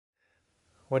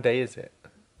What day is it?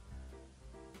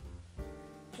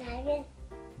 Dragon.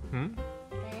 Hmm?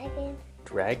 Dragon.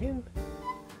 Dragon?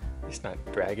 It's not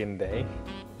Dragon Day.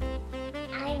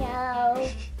 I know.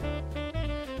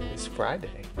 It's Friday.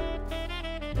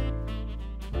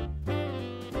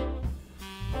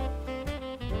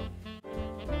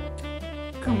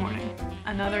 Good morning.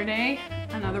 Another day,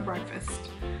 another breakfast,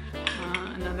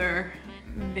 another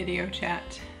video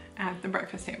chat at the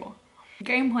breakfast table.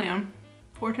 Game plan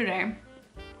for today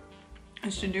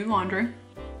is to do laundry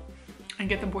and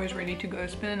get the boys ready to go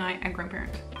spend the night at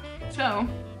grandparents. So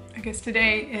I guess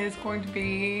today is going to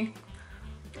be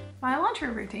my laundry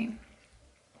routine.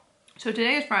 So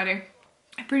today is Friday.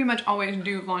 I pretty much always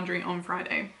do laundry on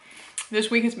Friday.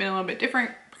 This week has been a little bit different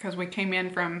because we came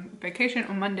in from vacation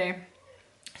on Monday.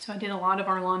 So I did a lot of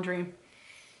our laundry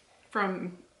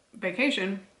from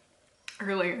vacation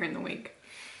earlier in the week.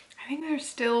 I think there's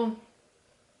still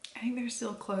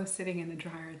clothes sitting in the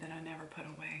dryer that I never put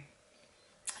away.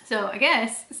 So I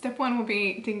guess step one will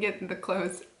be to get the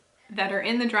clothes that are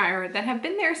in the dryer that have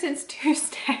been there since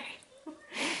Tuesday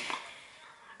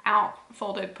out,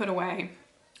 folded, put away.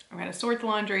 I'm gonna sort the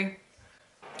laundry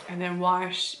and then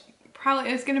wash.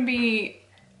 Probably it's gonna be,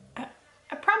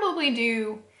 I probably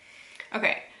do,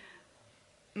 okay.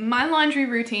 My laundry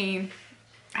routine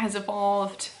has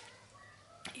evolved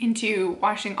into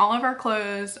washing all of our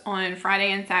clothes on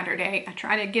Friday and Saturday. I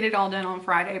try to get it all done on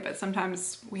Friday, but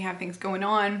sometimes we have things going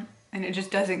on and it just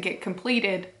doesn't get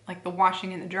completed, like the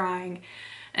washing and the drying,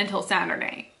 until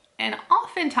Saturday. And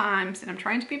oftentimes, and I'm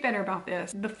trying to be better about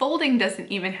this, the folding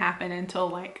doesn't even happen until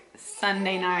like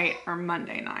Sunday night or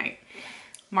Monday night.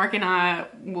 Mark and I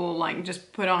will like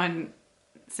just put on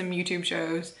some YouTube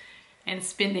shows and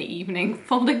spend the evening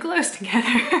folding clothes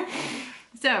together.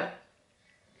 So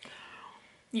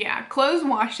yeah, clothes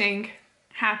washing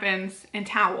happens in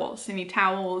towels. You need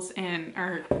towels and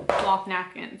or cloth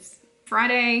napkins.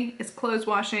 Friday is clothes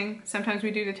washing. Sometimes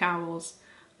we do the towels.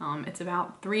 It's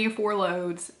about 3 or 4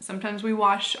 loads. Sometimes we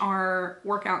wash our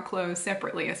workout clothes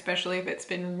separately, especially if it's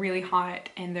been really hot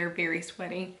and they're very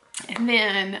sweaty. And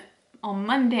then on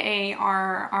Monday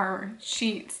are our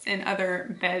sheets and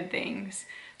other bed things.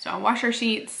 So I wash our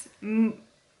sheets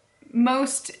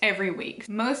most every week.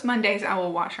 Most Mondays I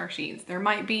will wash our sheets. There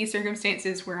might be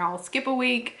circumstances where I'll skip a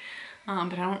week,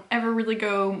 but I don't ever really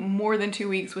go more than 2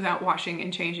 weeks without washing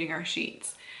and changing our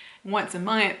sheets. Once a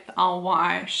month I'll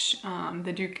wash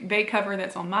the duvet cover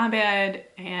that's on my bed,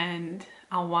 and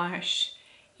I'll wash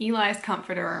Eli's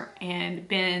comforter and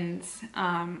Ben's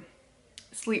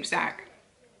sleep sack.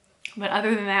 But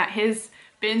other than that,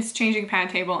 Ben's changing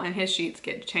pad table and his sheets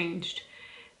get changed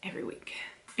every week.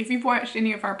 If you've watched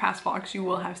any of our past vlogs, you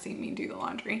will have seen me do the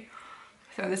laundry.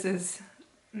 So this is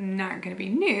not gonna be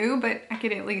new, but I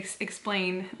could at least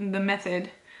explain the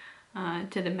method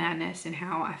to the madness and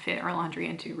how I fit our laundry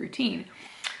into routine.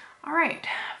 All right,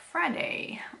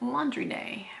 Friday, laundry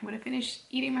day. I'm gonna finish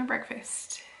eating my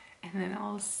breakfast and then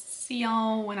I'll see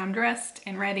y'all when I'm dressed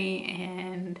and ready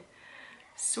and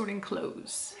sorting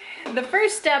clothes. The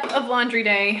first step of laundry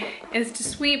day is to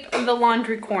sweep the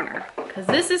laundry corner, because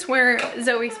this is where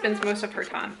Zoe spends most of her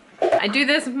time. I do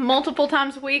this multiple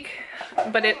times a week,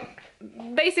 but it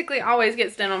basically always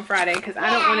gets done on Friday because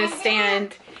I don't want to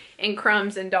stand in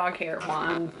crumbs and dog hair while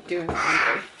I'm doing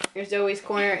laundry. Here's Zoe's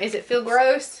corner. Does it feel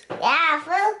gross? Yeah, it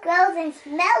feels gross and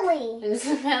smelly. It's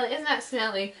smelly. It's not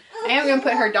smelly. I am going to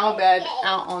put her doll bed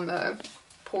out on the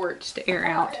porch to air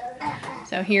out.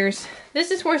 So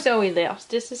this is where Zoe lives.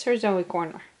 This is her Zoe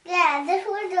corner. Yeah, this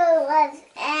was Zoe was,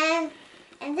 and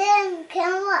then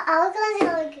I was gonna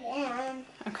tell you again.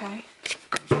 Okay.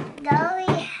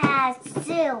 Zoe has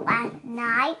zoo at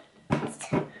night.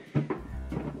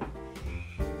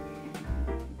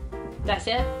 That's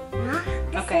it?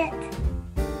 That's Okay. it.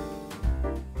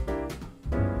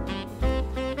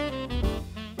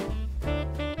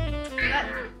 That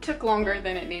took longer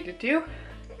than it needed to.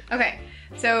 Okay,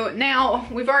 so now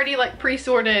we've already like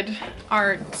pre-sorted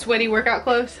our sweaty workout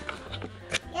clothes.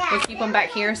 Yeah, We keep them back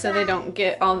here so they don't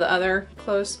get all the other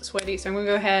clothes sweaty. So I'm gonna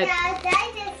go ahead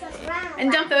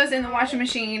and dump those in the washing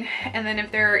machine. And then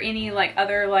if there are any like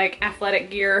other like athletic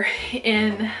gear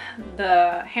in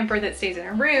the hamper that stays in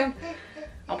our room,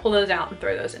 I'll pull those out and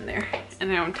throw those in there. And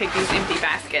then I'll take these empty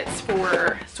baskets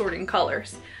for sorting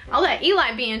colors. I'll let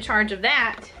Eli be in charge of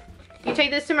that. You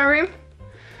take this to my room?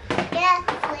 Yes,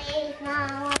 please,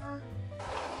 Mama.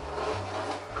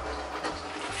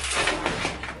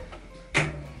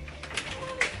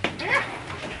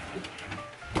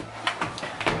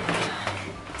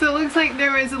 So it looks like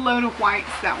there was a load of whites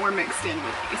that were mixed in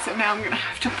with these. So now I'm gonna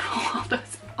have to pull all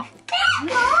those out.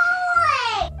 Boy!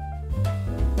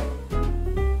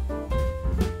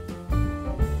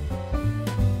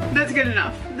 That's good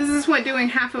enough. This is what doing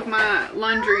half of my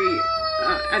laundry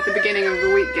at the beginning of the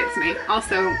week gets me.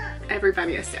 Also,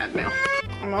 everybody is sad now.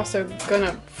 I'm also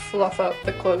gonna fluff up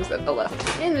the clothes that I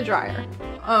left in the dryer.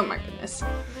 Oh my goodness.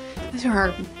 These are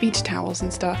our beach towels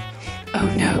and stuff. Oh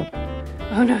no.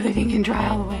 Oh no, they didn't get dry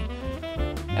all the way.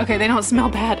 Okay, they don't smell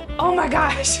bad. Oh my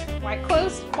gosh. White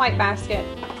clothes, white basket.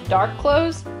 Dark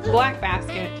clothes, black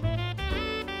basket.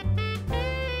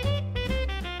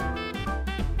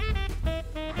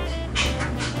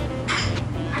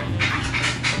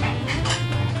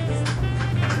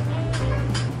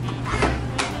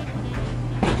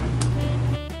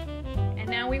 And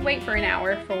now we wait for an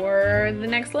hour for the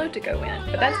next load to go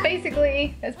in. But that's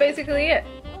basically it.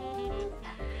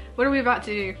 What are we about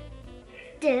to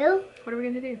do? What are we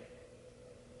gonna do?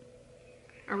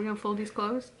 Are we gonna fold these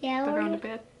clothes? Yeah, we're going to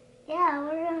bed. Yeah,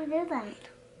 we're gonna do that.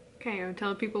 Okay, I'm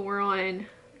telling people we're on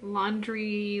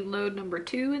laundry load number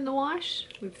 2 in the wash.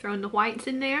 We've thrown the whites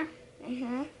in there.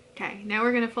 Okay, now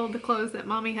we're gonna fold the clothes that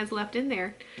Mommy has left in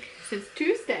there since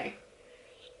Tuesday.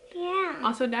 Yeah.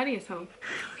 Also, Daddy is home.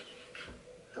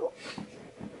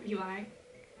 You lied.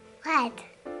 What?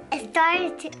 It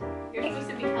started to. You're supposed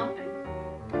to be helping.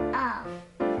 Oh.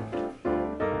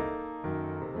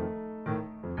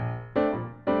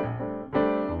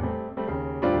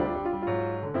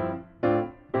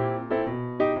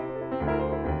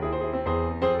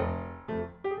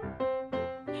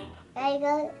 I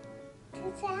go to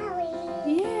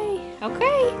Sally. Yay.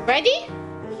 Okay. Ready?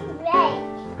 Right.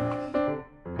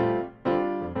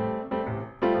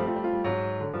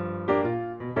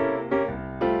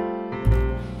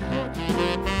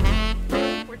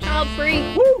 We're child free.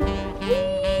 Woo!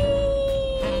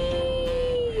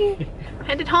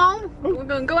 Headed home. We're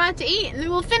gonna go out to eat and then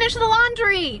we'll finish the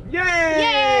laundry. Yay!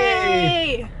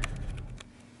 Yay!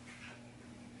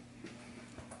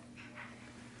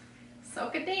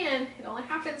 Soak it in. It only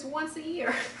happens once a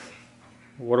year.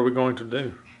 What are we going to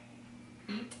do?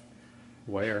 Eat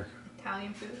Where?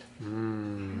 Italian food.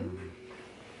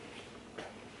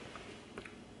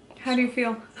 How do you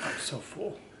feel? I'm so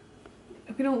full.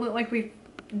 We don't look like we've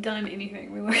done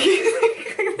anything. We look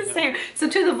the same. So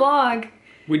to the vlog,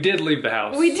 We did leave the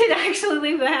house. we did actually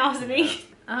leave the house and eat.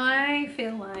 I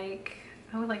feel like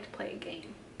I would like to play a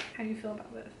game. How do you feel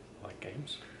about this? I like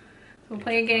games. We'll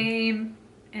play a game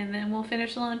and then we'll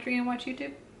finish the laundry and watch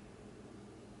YouTube.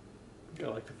 I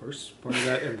like the first part of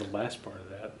that and the last part of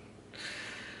that.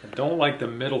 I don't like the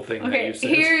middle thing that Okay, you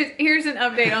said. here's an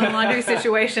update on the laundry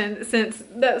situation since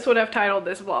that's what I've titled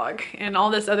this vlog. And all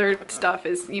this other stuff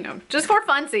is, you know, just for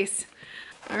funsies.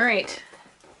 All right,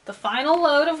 the final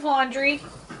load of laundry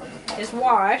is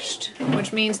washed,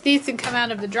 which means these can come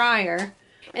out of the dryer.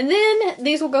 And then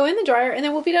these will go in the dryer and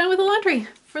then we'll be done with the laundry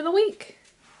for the week.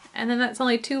 And then that's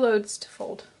only 2 loads to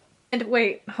fold. And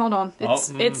wait, hold on.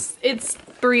 It's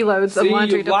 3 loads of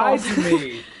laundry to lied fold. to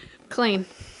me. Clean.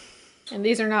 And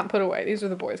these are not put away. These are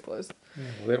the boys' clothes. Yeah,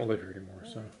 well, they don't live here anymore,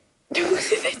 so. They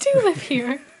do live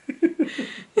here.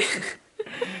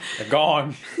 They're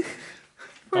gone.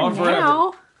 Gone forever.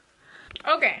 Now.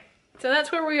 Okay, so that's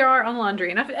where we are on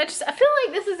laundry. And I feel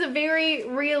like this is a very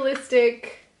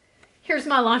realistic, here's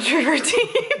my laundry routine.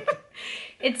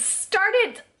 It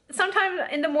started sometime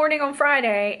in the morning on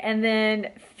Friday and then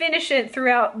finish it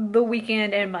throughout the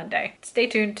weekend and Monday. Stay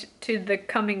tuned to the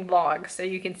coming vlog so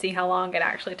you can see how long it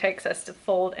actually takes us to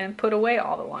fold and put away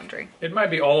all the laundry. It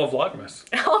might be all of Vlogmas.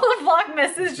 All of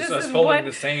Vlogmas is Just just us this folding one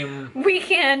the same.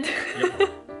 weekend. Yep.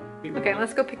 Okay,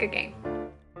 let's go pick a game.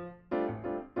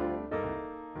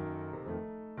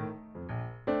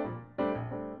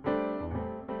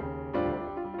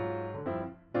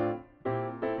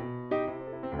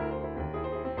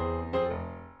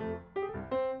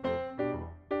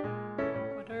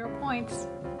 What are your points?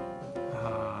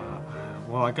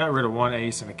 Well, I got rid of 1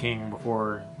 ace and a king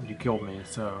before you killed me,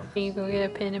 so. Can you go get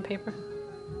a pen and paper?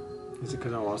 Is it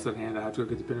because I lost that hand I have to go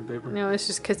get the pen and paper? No, it's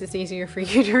just because it's easier for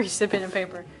you to reach the pen and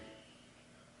paper.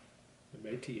 I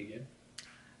made tea again.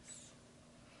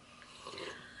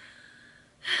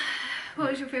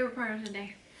 What was your favorite part of the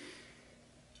day?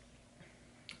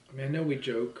 I mean, I know we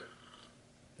joke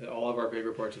that all of our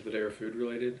favorite parts of the day are food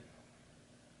related.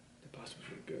 The pasta was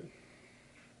really good.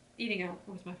 Eating out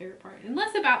was my favorite part. And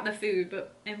less about the food,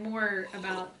 and more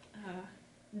about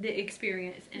the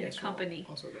experience and the company.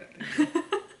 Also that.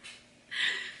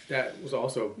 That was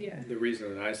also Yeah. the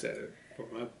reason that I said it for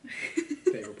my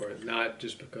favorite part. Not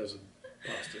just because of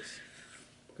pastas.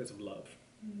 Because of love.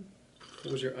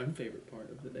 What was your unfavorite part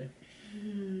of the day?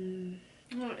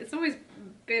 Well, it's always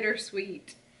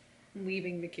bittersweet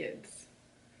leaving the kids.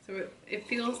 So it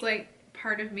feels like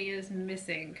part of me is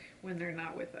missing when they're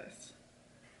not with us.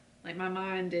 Like my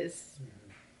mind is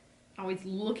always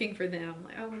looking for them.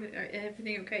 Like, oh,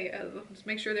 everything okay? Oh, let's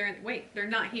make sure they're in. Wait, they're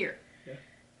not here. Yeah.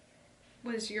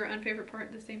 Was your unfavorite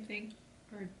part the same thing,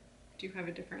 or do you have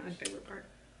a different unfavorite part?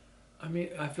 I mean,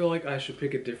 I feel like I should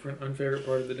pick a different unfavorite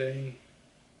part of the day.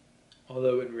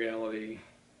 Although in reality,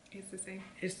 It's the same.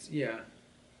 it's yeah.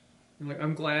 Like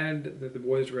I'm glad that the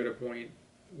boys are at a point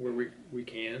where we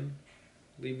can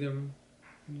leave them,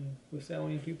 with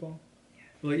Sally and people.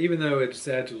 Like even though it's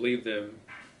sad to leave them,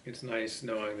 it's nice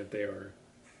knowing that they are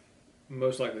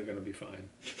most likely going to be fine.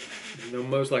 And they'll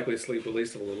most likely sleep at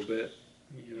least a little bit.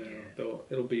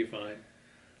 It'll be fine.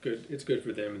 Good. It's good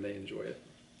for them and they enjoy it.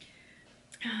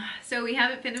 So we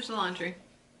haven't finished the laundry.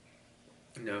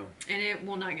 No. And it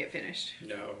will not get finished.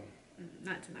 No.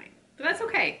 Not tonight. But that's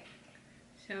okay.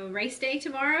 So race day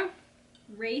tomorrow.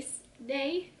 Race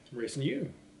day. Racing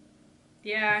you.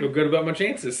 Yeah. I feel good about my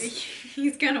chances.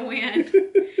 He's gonna win.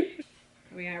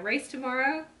 We got a race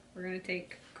tomorrow. We're gonna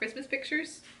take Christmas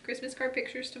pictures, Christmas card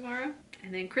pictures tomorrow.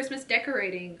 And then Christmas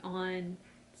decorating on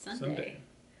Sunday.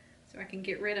 So I can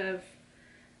get rid of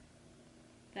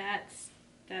that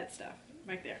stuff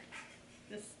right there.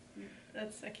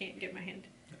 That's I can't get my hand.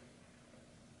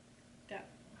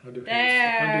 How do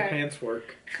pants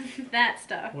work? That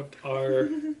stuff. What are...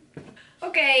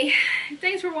 Okay,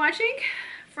 thanks for watching.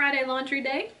 Friday laundry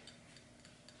day.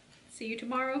 See you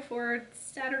tomorrow for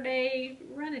Saturday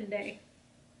running day.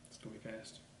 It's gonna be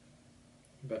fast.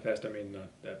 By fast I mean not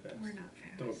that fast. We're not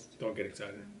fast. Don't get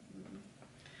excited.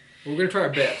 We're gonna try our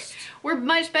best. We're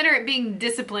much better at being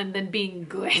disciplined than being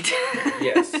good.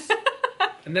 Yes.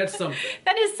 And that's something.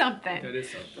 That is something. That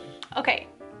is something. Okay.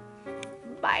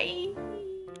 Bye.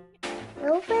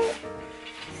 Open.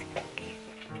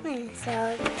 And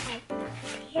so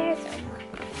here's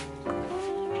one.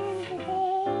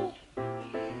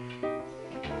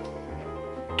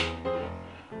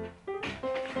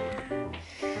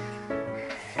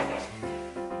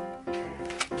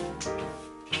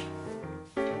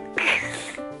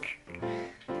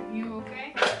 You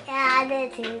okay? Yeah, I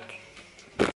did it.